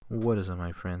What is up,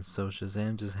 my friends? So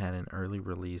Shazam just had an early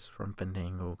release from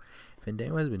Fandango.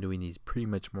 Fandango has been doing these pretty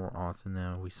much more often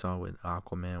now. We saw with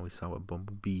Aquaman, we saw with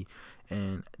Bumblebee,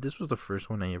 and this was the first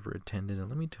one I ever attended. And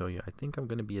let me tell you, I think I'm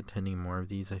going to be attending more of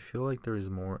these. I feel like there is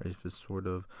more of a sort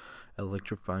of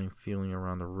electrifying feeling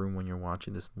around the room when you're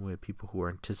watching this movie. People who are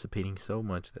anticipating so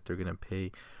much that they're going to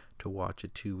pay to watch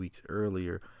it 2 weeks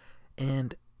earlier.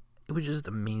 And it was just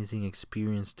amazing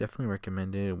experience. Definitely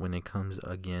recommend it when it comes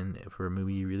again. For a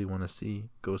movie you really want to see,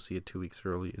 go see it 2 weeks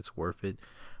early. It's worth it.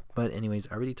 But anyways,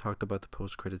 I already talked about the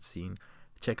post-credit scene.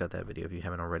 Check out that video if you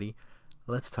haven't already.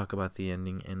 Let's talk about the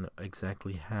ending and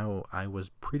exactly how I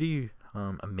was pretty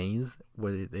amazed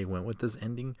where they went with this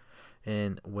ending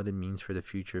and what it means for the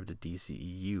future of the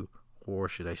DCEU, or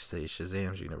should I say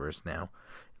Shazam's universe now.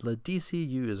 The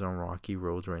DCU is on rocky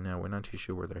roads right now. We're not too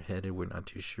sure where they're headed. We're not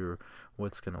too sure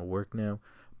what's going to work now.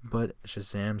 But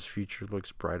Shazam's future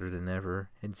looks brighter than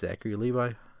ever. And Zachary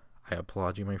Levi, I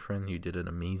applaud you, my friend. You did an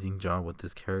amazing job with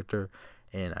this character.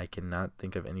 And I cannot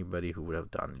think of anybody who would have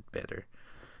done it better.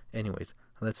 Anyways,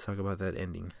 let's talk about that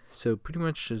ending. So pretty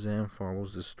much Shazam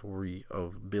follows the story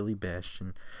of Billy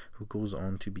Bastion, who goes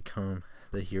on to become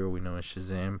the hero we know as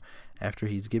Shazam after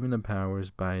he's given the powers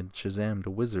by Shazam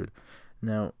the Wizard.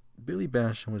 Now, Billy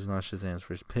Bastion was not Shazam's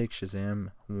first pick.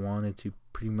 Shazam wanted to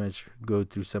pretty much go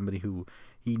through somebody who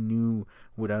he knew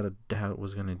without a doubt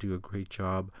was going to do a great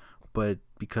job. But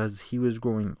because he was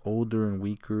growing older and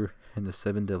weaker and the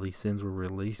 7 deadly sins were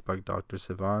released by Dr.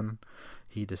 Sivan,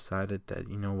 he decided that,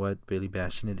 you know what, Billy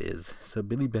Bastion it is. So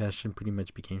Billy Bastion pretty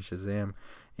much became Shazam,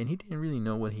 and he didn't really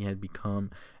know what he had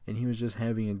become, and he was just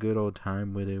having a good old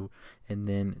time with it. And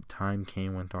then time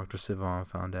came when Dr. Sivan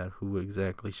found out who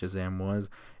exactly Shazam was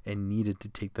and needed to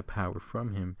take the power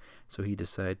from him, so he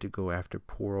decided to go after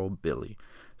poor old Billy.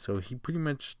 So he pretty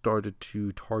much started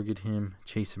to target him,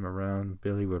 chase him around.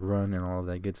 Billy would run and all of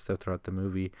that good stuff throughout the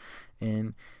movie,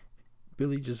 and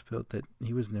Billy just felt that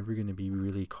he was never going to be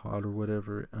really caught or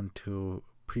whatever until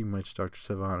pretty much Dr.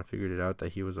 Savannah figured it out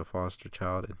that he was a foster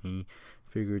child, and he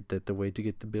figured that the way to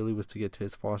get to Billy was to get to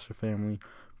his foster family,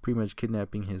 pretty much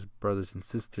kidnapping his brothers and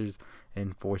sisters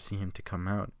and forcing him to come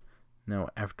out. Now,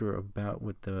 after a bout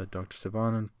with Dr.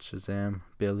 Savannah, Shazam,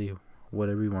 Billy,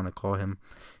 whatever you want to call him,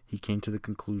 he came to the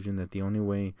conclusion that the only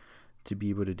way to be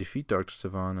able to defeat Dr.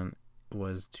 Savannah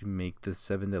was to make the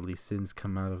 7 deadly sins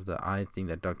come out of the eye thing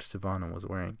that Dr. Savannah was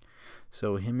wearing.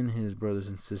 So him and his brothers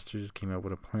and sisters came up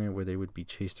with a plan where they would be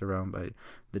chased around by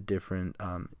the different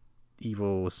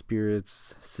evil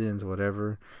spirits, sins,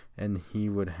 whatever, and he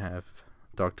would have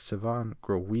Dr. Savannah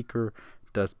grow weaker,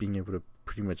 thus being able to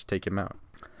pretty much take him out.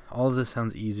 All of this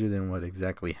sounds easier than what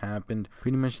exactly happened.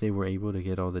 Pretty much they were able to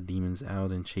get all the demons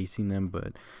out and chasing them,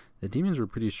 but the demons were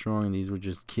pretty strong. These were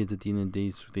just kids at the end of the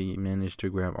day, so they managed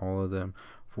to grab all of them,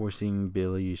 forcing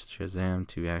Billy Shazam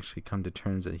to actually come to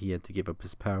terms that he had to give up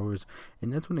his powers.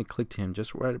 And that's when it clicked to him,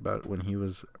 just right about when he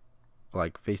was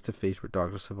like face to face with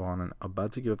Dr. Savannah,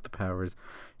 about to give up the powers.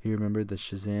 He remembered that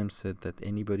Shazam said that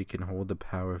anybody can hold the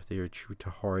power if they are true to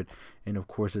heart, and of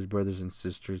course his brothers and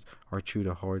sisters are true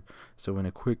to heart. So in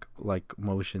a quick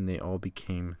motion, they all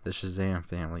became the Shazam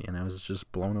family, and I was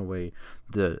just blown away.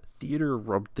 The theater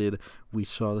erupted. We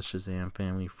saw the Shazam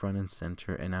family front and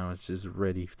center, and I was just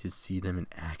ready to see them in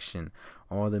action.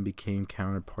 All of them became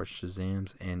counterpart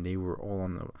Shazams, and they were all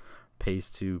on the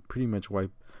pace to pretty much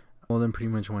wipe. All of them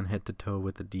pretty much went head to toe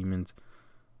with the demons.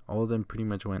 All of them pretty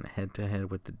much went head to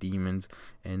head with the demons,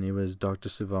 and it was Dr.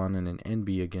 Savannah and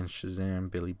Envy against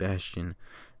Shazam, Billy Bastion.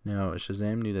 Now,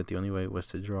 Shazam knew that the only way was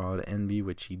to draw out Envy,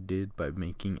 which he did by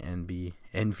making Envy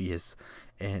envious,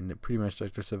 and pretty much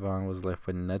Dr. Savannah was left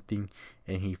with nothing,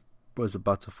 and he was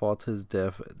about to fall to his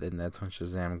death. Then that's when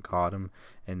Shazam got him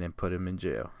and then put him in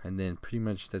jail. And then pretty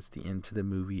much that's the end to the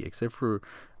movie, except for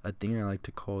a thing I like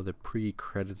to call the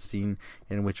pre-credit scene,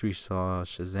 in which we saw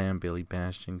Shazam, Billy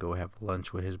Bastion, go have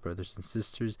lunch with his brothers and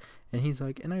sisters, and he's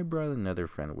like, and I brought another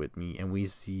friend with me, and we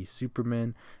see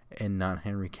Superman and not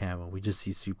Henry Cavill. We just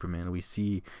see Superman. We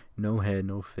see no head,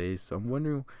 no face. So I'm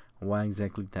wondering why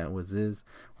exactly that is,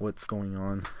 what's going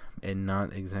on, and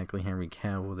not exactly Henry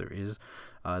Cavill. There is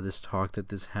this talk that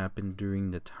this happened during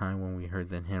the time when we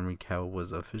heard that Henry Cavill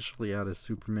was officially out as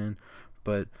Superman,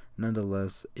 but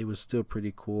nonetheless, it was still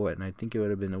pretty cool, and I think it would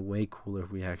have been way cooler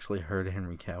if we actually heard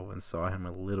Henry Cavill and saw him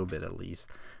a little bit at least.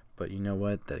 But you know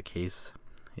what? That case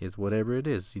is whatever it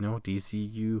is. You know,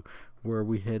 DCU, where are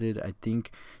we headed? I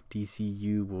think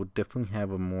DCU will definitely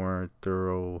have a more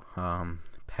thorough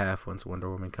path once Wonder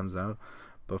Woman comes out.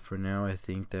 But for now, I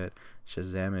think that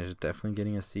Shazam is definitely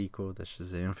getting a sequel. The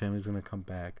Shazam family is going to come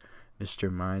back.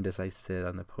 Mr. Mind, as I said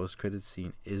on the post-credit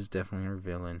scene, is definitely our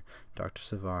villain, Dr.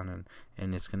 Sivana,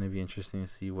 and it's going to be interesting to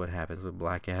see what happens with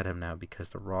Black Adam now, because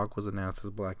The Rock was announced as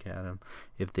Black Adam.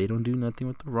 If they don't do nothing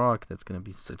with The Rock, that's going to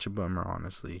be such a bummer,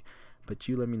 honestly. But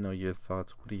you let me know your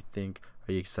thoughts. What do you think?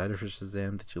 Are you excited for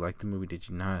Shazam? Did you like the movie? Did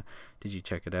you not? Did you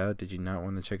check it out? Did you not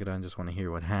want to check it out and just want to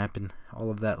hear what happened? All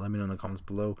of that, let me know in the comments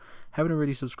below. Haven't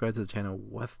already subscribed to the channel,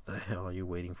 what the hell are you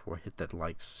waiting for? Hit that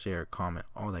like, share, comment,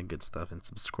 all that good stuff, and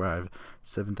subscribe.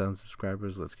 7,000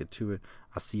 subscribers, let's get to it.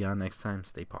 I'll see y'all next time.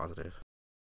 Stay positive.